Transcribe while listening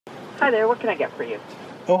Hi there, what can I get for you?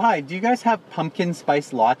 Oh, hi. Do you guys have pumpkin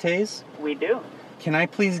spice lattes? We do. Can I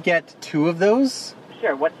please get 2 of those?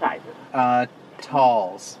 Sure, what sizes?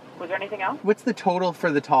 Talls. Was there anything else? What's the total for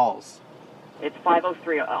the talls? It's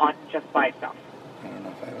 503 on just by itself. I don't know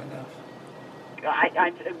if I have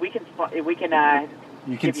enough. We can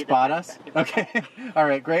You can spot us? Okay. All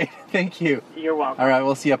right, great. Thank you. You're welcome. All right,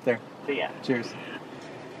 we'll see you up there. See ya. Cheers.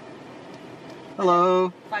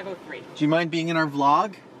 Hello. 503. Do you mind being in our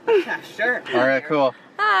vlog? Yeah, sure. All right, cool.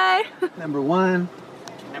 Hi. Number 1.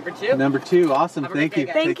 Number 2. Number 2. Awesome. Have a Thank good you.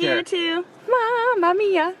 day, guys. Thank you too. Mamma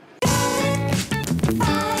mia.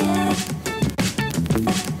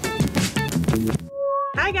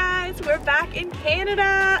 Hi guys, we're back in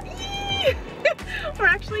Canada. Yee! We're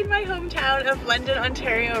actually in my hometown of London,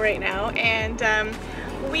 Ontario right now, and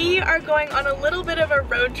we are going on a little bit of a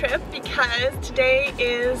road trip because today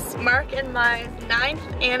is Mark and my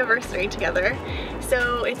 9th anniversary together.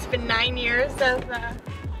 So it's been 9 years of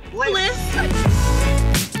bliss.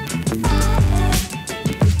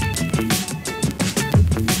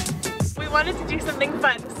 We wanted to do something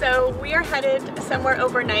fun, so we are headed somewhere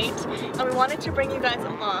overnight and we wanted to bring you guys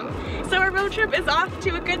along. So our road trip is off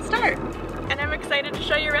to a good start and I'm excited to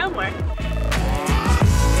show you around more.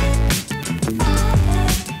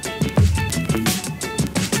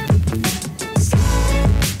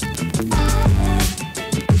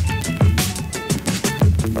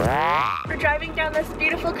 We're driving down this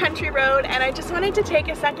beautiful country road and I just wanted to take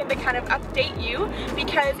a second to kind of update you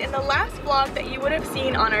because in the last vlog that you would have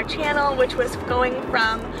seen on our channel, which was going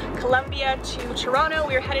from Colombia to Toronto,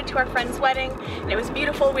 we were headed to our friend's wedding and it was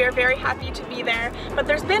beautiful. We were very happy to be there, but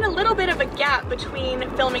there's been a little bit of a gap between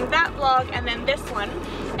filming that vlog and then this one.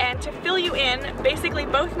 And to fill you in, basically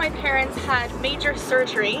both my parents had major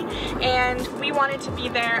surgery and we wanted to be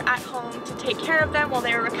there at home to take care of them while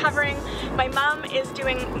they were recovering. My mom is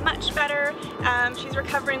doing much better. She's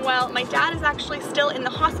recovering well. My dad is actually still in the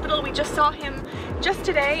hospital. We just saw him just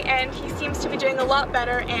today and he seems to be doing a lot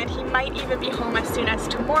better and he might even be home as soon as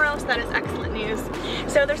tomorrow, so that is excellent news.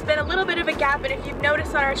 So there's been a little bit of a gap, and if you've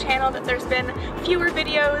noticed on our channel that there's been fewer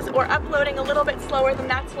videos or uploading a little bit slower, then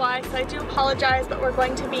that's why, so I do apologize, but we're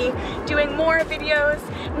going to be doing more videos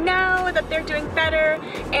now that they're doing better.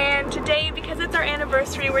 And today, because it's our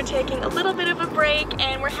anniversary, we're taking a little bit of a break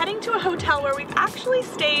and we're heading to a hotel where we've actually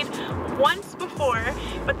stayed once before,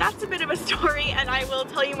 but that's a bit of a story and I will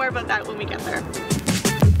tell you more about that when we get there.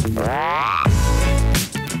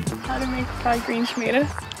 How to make fried green tomatoes.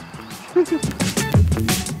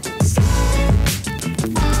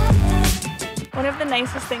 One of the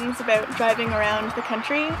nicest things about driving around the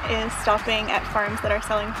country is stopping at farms that are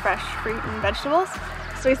selling fresh fruit and vegetables.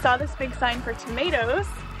 So we saw this big sign for tomatoes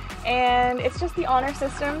and it's just the honor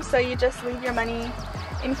system, so you just leave your money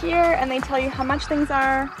in here and they tell you how much things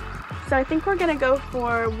are. So I think we're gonna go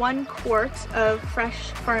for 1 quart of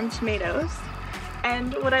fresh farm tomatoes.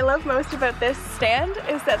 And what I love most about this stand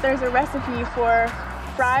is that there's a recipe for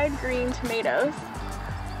fried green tomatoes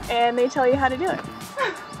and they tell you how to do it.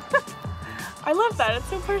 I love that, it's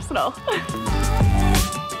so personal.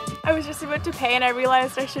 I was just about to pay and I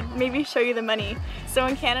realized I should maybe show you the money. So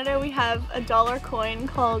in Canada we have a $1 coin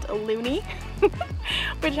called a loonie,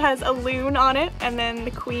 which has a loon on it and then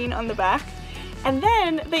the queen on the back. And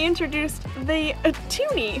then they introduced the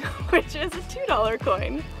toonie, which is a $2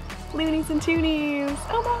 coin. Loonies and toonies,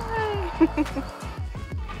 oh my!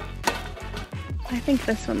 I think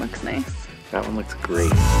this one looks nice. That one looks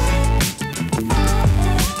great.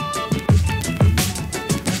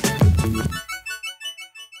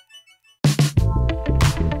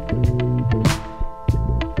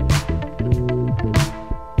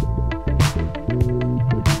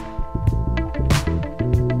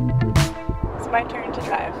 My turn to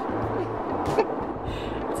drive.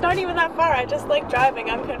 It's not even that far, I just like driving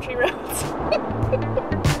on country roads.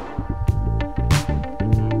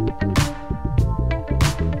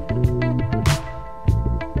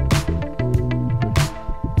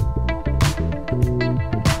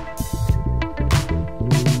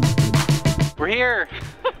 We're here!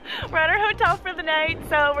 We're at our hotel for the night,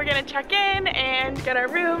 so we're gonna check in and get our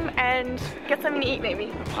room and get something to eat maybe.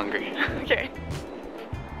 I'm hungry. Okay.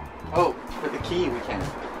 Oh, for the key we can.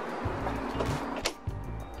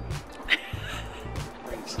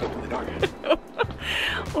 Just open the door.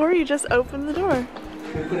 Or you just open the door.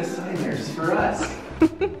 We put a sign there just for us.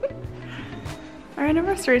 Our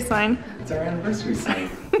anniversary sign. It's our anniversary sign.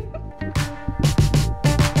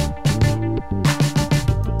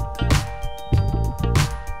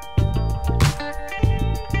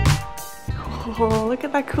 Oh, look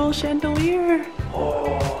at that cool chandelier.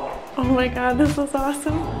 Oh my god, this is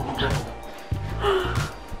awesome.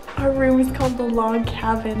 Our room is called the log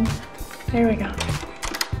cabin. There we go.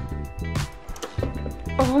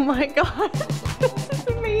 Oh my god, this is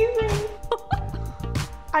amazing.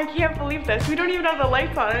 I can't believe this. We don't even have the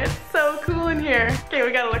lights on. It's so cool in here. Okay,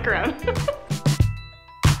 we gotta look around.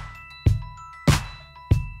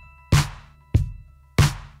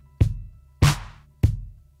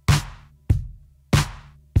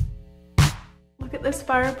 Look at this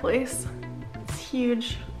fireplace. It's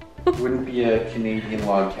huge. Wouldn't be a Canadian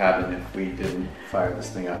log cabin if we didn't fire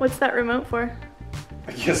this thing up. What's that remote for?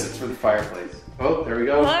 I guess it's for the fireplace. Oh, there we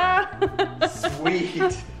go.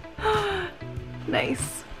 Sweet.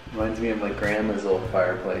 Nice. Reminds me of like grandma's old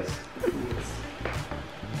fireplace. It's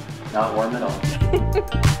not warm at all.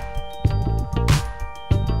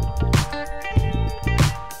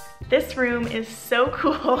 This room is so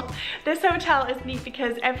cool. This hotel is neat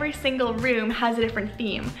because every single room has a different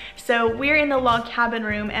theme. So we're in the log cabin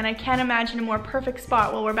room, and I can't imagine a more perfect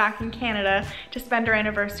spot while we're back in Canada to spend our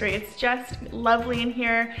anniversary. It's just lovely in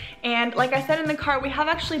here. And like I said in the car, we have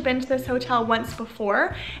actually been to this hotel once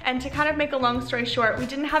before. And to kind of make a long story short, we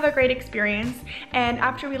didn't have a great experience. And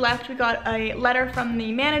after we left, we got a letter from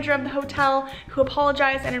the manager of the hotel who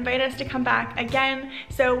apologized and invited us to come back again.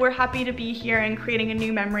 So we're happy to be here and creating a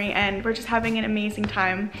new memory, and we're just having an amazing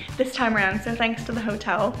time this time around, so thanks to the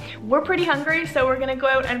hotel. We're pretty hungry, so we're gonna go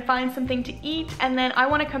out and find something to eat, and then I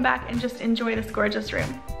wanna come back and just enjoy this gorgeous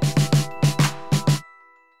room.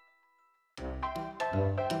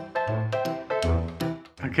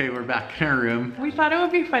 Okay, we're back in our room. We thought it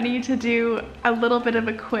would be funny to do a little bit of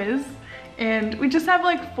a quiz, and we just have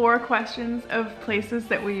like 4 questions of places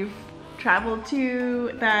that we've traveled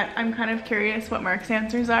to that I'm kind of curious what Mark's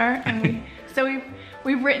answers are, and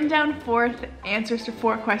we've written down 4 answers to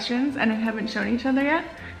 4 questions and haven't shown each other yet,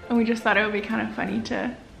 and we just thought it would be kind of funny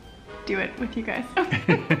to do it with you guys.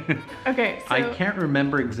 Okay, so I can't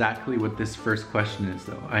remember exactly what this first question is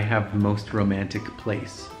though. I have most romantic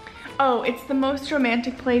place. Oh, it's the most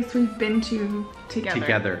romantic place we've been to together.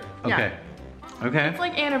 Together, okay. Yeah. Okay. It's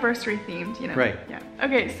like anniversary themed, you know? Right. Yeah.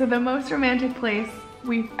 Okay, so the most romantic place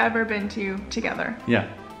we've ever been to together. Yeah.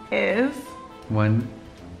 Is 1,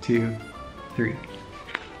 2, 3.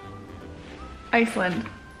 Iceland.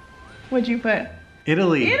 What'd you put?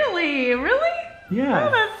 Italy. Italy, really? Yeah.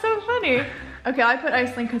 Oh, that's so funny. Okay, I put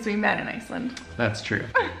Iceland because we met in Iceland. That's true.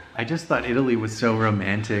 I just thought Italy was so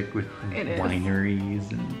romantic with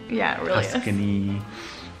wineries and yeah, it really Tuscany. is.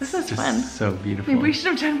 This is just fun. So beautiful. Maybe we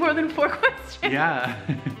should have done more than 4 questions. Yeah.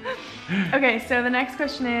 Okay, so the next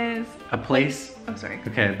question is a place. Oh, sorry.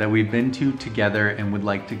 Okay, that we've been to together and would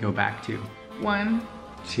like to go back to. 1,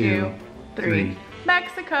 2, 3.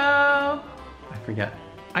 Mexico. I forget.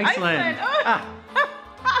 Iceland. Oh. Ah.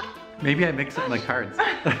 Maybe I mix up my cards.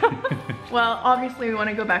 Well, obviously we want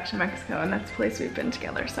to go back to Mexico, and that's a place we've been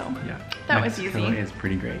together, so yeah, that Mexico was easy. Is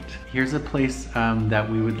pretty great. Here's a place that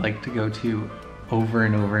we would like to go to over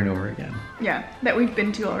and over and over again. Yeah, that we've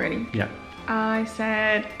been to already. Yeah. I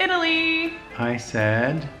said Italy. I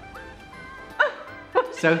said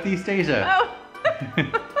Southeast Asia. Oh.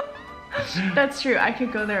 That's true. I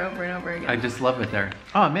could go there over and over again. I just love it there.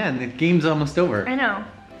 Oh man, the game's almost over. I know.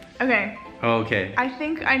 Okay. Okay. I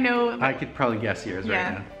think I know. I could probably guess yours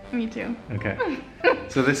right now. Me too. Okay.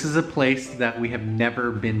 So this is a place that we have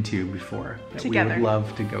never been to before. That Together. we would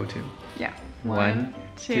love to go to. Yeah. 1,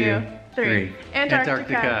 2, 3.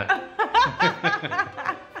 Antarctica.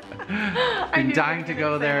 Been dying to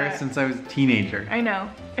go there since I was a teenager. I know.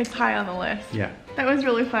 It's high on the list. Yeah. That was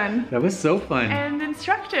really fun. That was so fun. And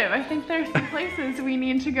instructive. I think there's some places we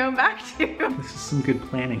need to go back to. This is some good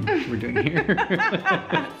planning we're doing here.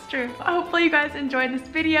 That's true. Hopefully you guys enjoyed this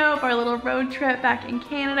video of our little road trip back in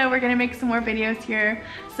Canada. We're gonna make some more videos here.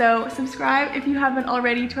 So subscribe if you haven't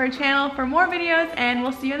already to our channel for more videos, and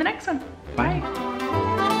we'll see you in the next one. Bye.